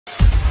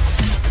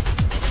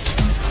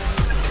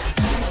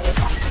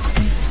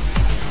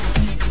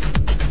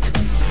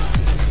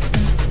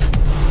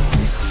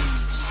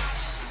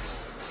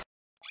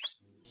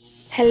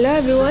Hello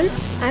everyone,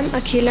 I'm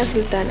Akhila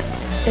Sultana.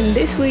 In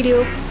this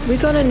video, we're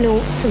gonna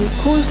know some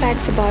cool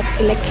facts about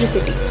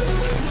electricity.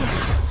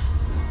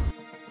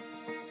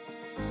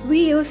 We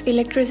use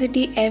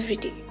electricity every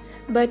day,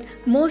 but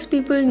most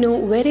people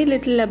know very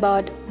little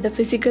about the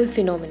physical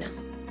phenomena.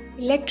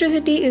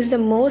 Electricity is the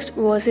most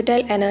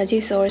versatile energy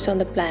source on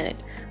the planet,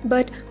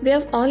 but we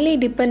have only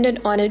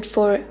depended on it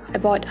for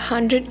about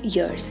 100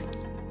 years.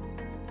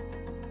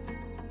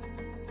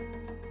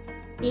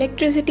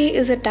 Electricity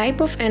is a type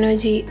of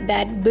energy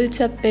that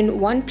builds up in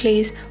one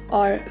place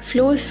or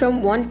flows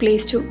from one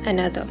place to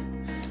another.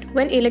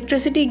 When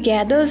electricity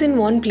gathers in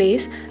one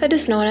place, it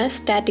is known as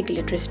static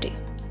electricity.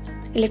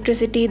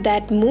 Electricity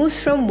that moves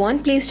from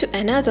one place to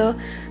another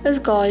is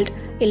called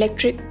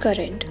electric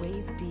current.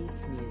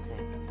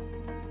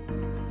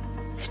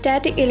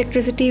 Static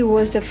electricity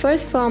was the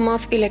first form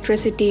of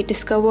electricity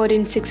discovered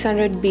in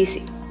 600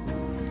 BC.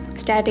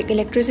 Static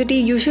electricity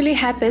usually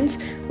happens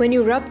when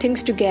you rub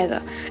things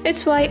together.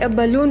 It's why a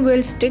balloon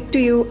will stick to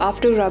you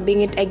after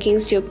rubbing it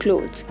against your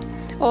clothes.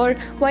 Or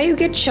why you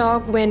get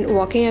shocked when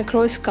walking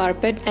across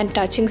carpet and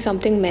touching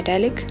something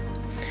metallic.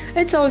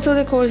 It's also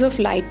the cause of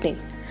lightning.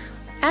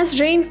 As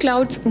rain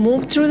clouds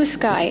move through the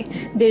sky,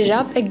 they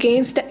rub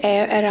against the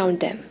air around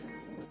them.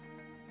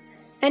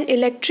 An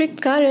electric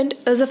current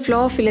is a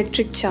flow of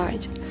electric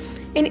charge.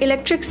 In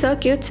electric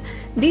circuits,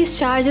 these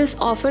charges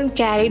are often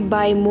carried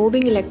by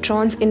moving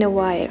electrons in a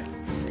wire.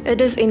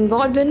 It is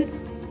involved in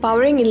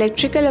powering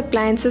electrical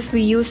appliances we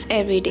use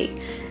every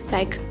day,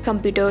 like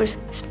computers,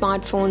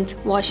 smartphones,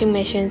 washing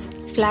machines,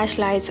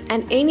 flashlights,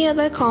 and any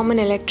other common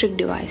electric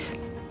device.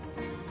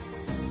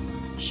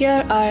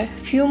 Here are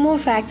few more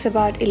facts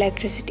about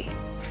electricity.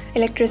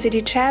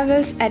 Electricity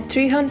travels at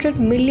 300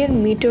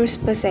 million meters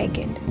per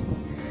second.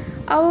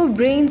 Our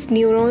brain's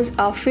neurons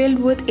are filled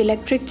with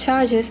electric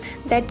charges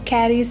that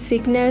carry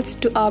signals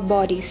to our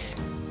bodies.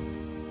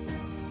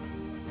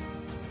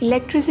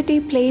 Electricity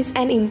plays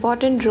an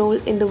important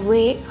role in the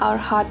way our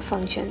heart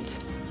functions.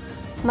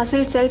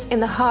 Muscle cells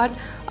in the heart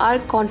are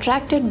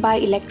contracted by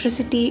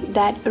electricity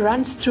that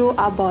runs through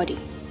our body.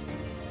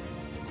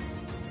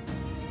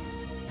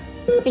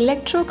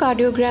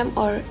 Electrocardiogram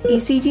or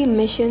ECG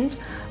machines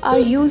are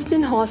used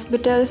in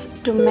hospitals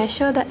to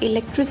measure the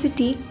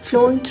electricity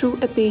flowing through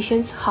a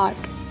patient's heart,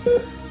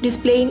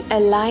 displaying a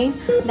line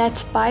that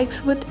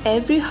spikes with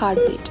every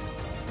heartbeat.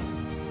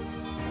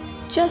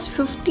 Just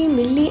 50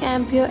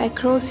 milliampere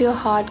across your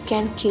heart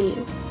can kill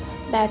you.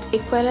 That's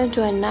equivalent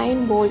to a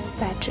 9-volt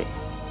battery.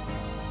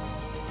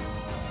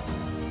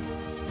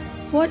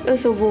 What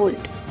is a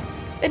volt?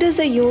 It is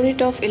a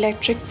unit of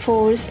electric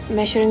force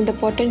measuring the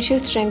potential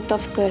strength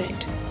of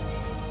current.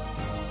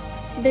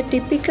 The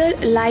typical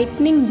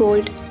lightning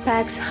bolt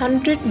packs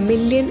 100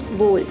 million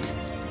volts.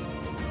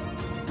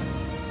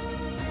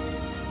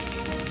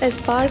 A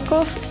spark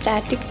of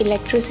static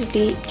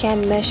electricity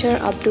can measure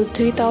up to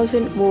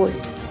 3000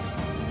 volts.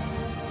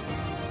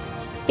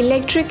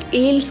 Electric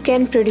eels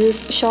can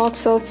produce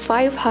shocks of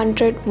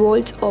 500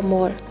 volts or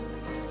more.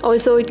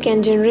 Also, it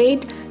can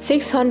generate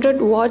 600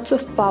 watts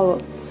of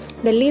power.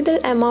 The lethal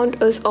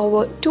amount is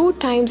over 2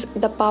 times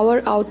the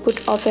power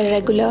output of a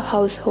regular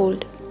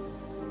household.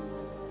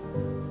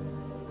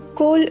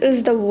 Coal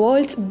is the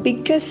world's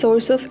biggest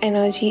source of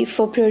energy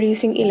for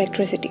producing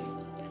electricity.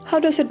 How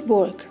does it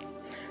work?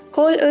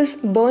 Coal is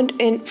burnt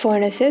in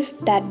furnaces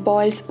that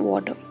boils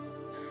water.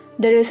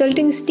 The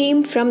resulting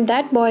steam from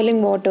that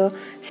boiling water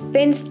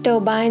spins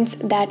turbines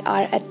that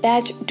are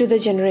attached to the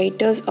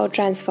generators or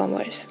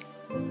transformers.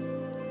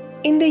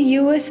 In the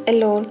US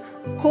alone,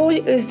 coal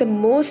is the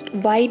most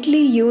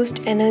widely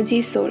used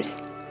energy source.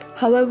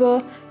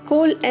 However,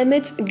 coal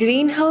emits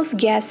greenhouse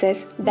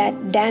gases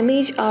that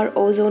damage our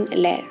ozone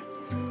layer.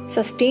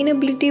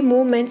 Sustainability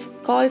movements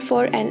call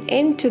for an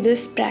end to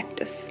this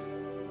practice.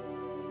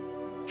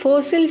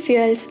 Fossil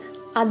fuels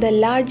are the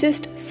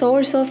largest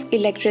source of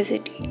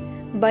electricity,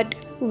 but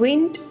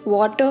wind,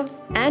 water,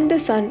 and the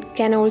sun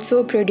can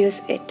also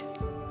produce it.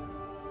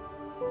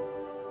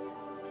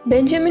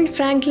 Benjamin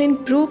Franklin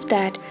proved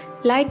that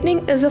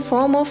lightning is a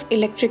form of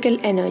electrical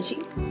energy.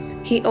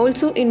 He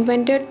also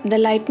invented the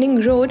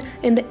lightning rod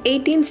in the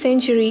 18th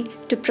century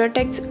to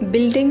protect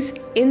buildings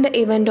in the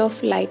event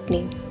of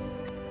lightning.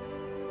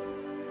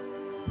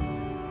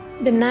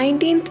 The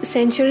 19th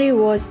century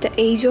was the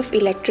age of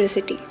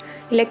electricity.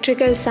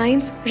 Electrical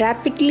science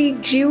rapidly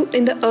grew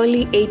in the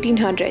early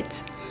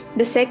 1800s.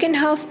 The second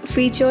half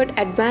featured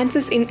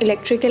advances in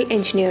electrical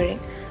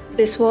engineering.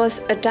 This was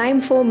a time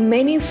for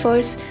many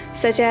firsts,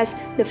 such as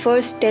the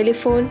first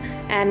telephone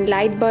and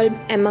light bulb,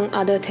 among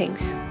other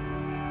things.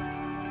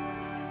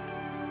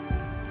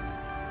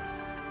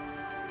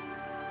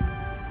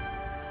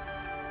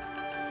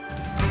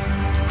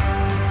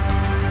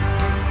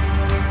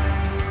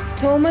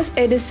 Thomas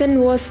Edison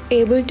was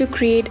able to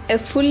create a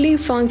fully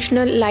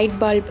functional light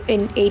bulb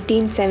in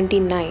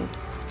 1879.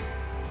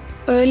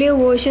 Earlier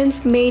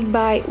versions made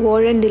by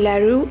Warren De La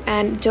Rue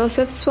and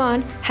Joseph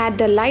Swan had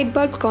the light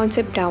bulb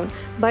concept down,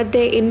 but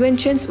their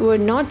inventions were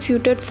not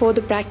suited for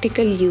the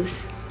practical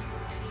use.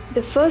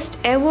 The first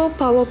ever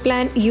power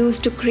plant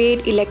used to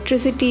create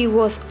electricity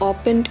was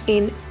opened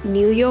in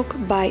New York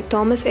by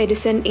Thomas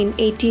Edison in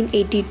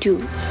 1882.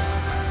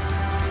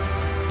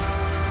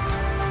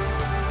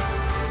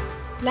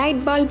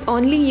 Light bulb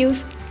only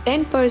use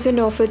 10%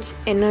 of its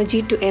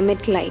energy to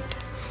emit light.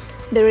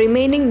 The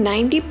remaining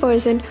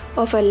 90%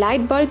 of a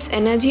light bulb's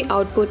energy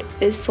output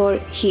is for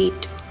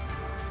heat.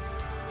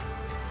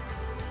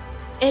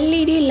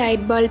 LED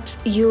light bulbs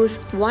use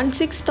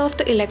 1/6 of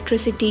the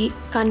electricity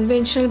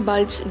conventional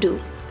bulbs do.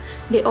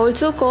 They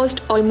also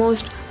cost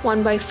almost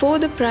 1/4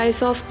 the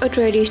price of a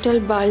traditional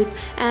bulb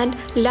and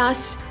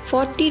last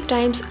 40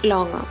 times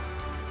longer.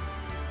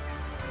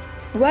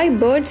 Why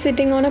birds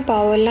sitting on a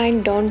power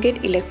line don't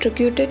get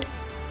electrocuted?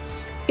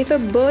 If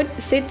a bird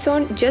sits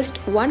on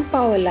just one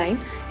power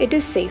line, it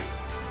is safe.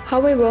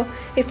 However,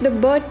 if the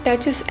bird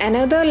touches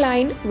another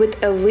line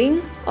with a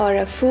wing or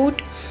a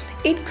foot,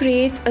 it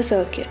creates a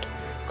circuit,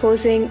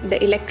 causing the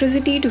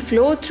electricity to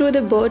flow through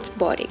the bird's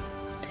body.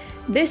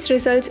 This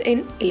results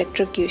in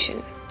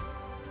electrocution.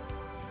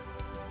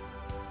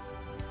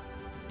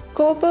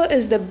 Copper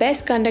is the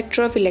best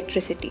conductor of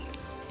electricity.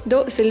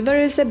 Though silver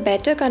is a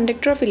better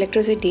conductor of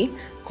electricity,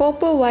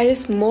 copper wire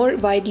is more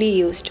widely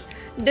used.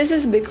 This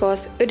is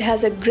because it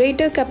has a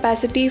greater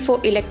capacity for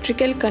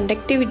electrical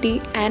conductivity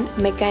and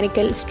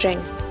mechanical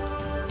strength.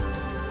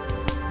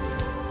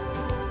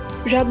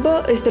 Rubber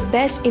is the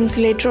best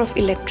insulator of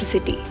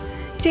electricity.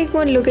 Take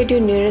one look at your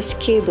nearest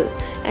cable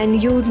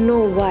and you'd know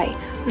why.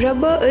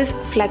 Rubber is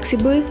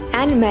flexible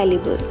and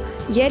malleable,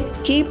 yet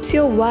keeps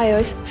your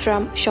wires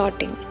from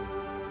shorting.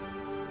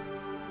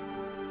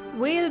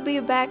 We'll be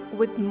back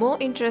with more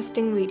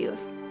interesting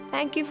videos.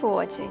 Thank you for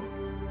watching.